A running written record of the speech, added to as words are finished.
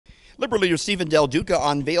Liberal leader Stephen Del Duca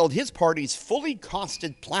unveiled his party's fully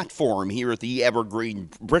costed platform here at the Evergreen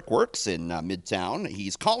Brickworks in Midtown.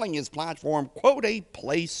 He's calling his platform, quote, a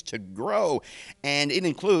place to grow. And it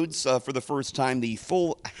includes, for the first time, the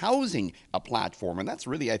full housing platform. And that's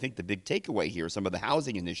really, I think, the big takeaway here, some of the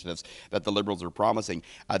housing initiatives that the Liberals are promising.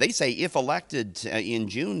 They say if elected in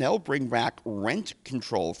June, they'll bring back rent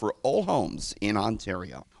control for all homes in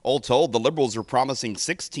Ontario. All told, the Liberals are promising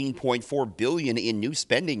 $16.4 billion in new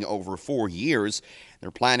spending over 4 years. They're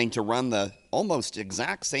planning to run the almost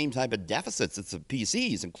exact same type of deficits as the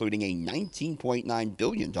PCs, including a $19.9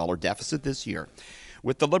 billion deficit this year.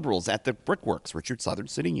 With the Liberals at the Brickworks, Richard Southern,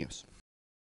 City News.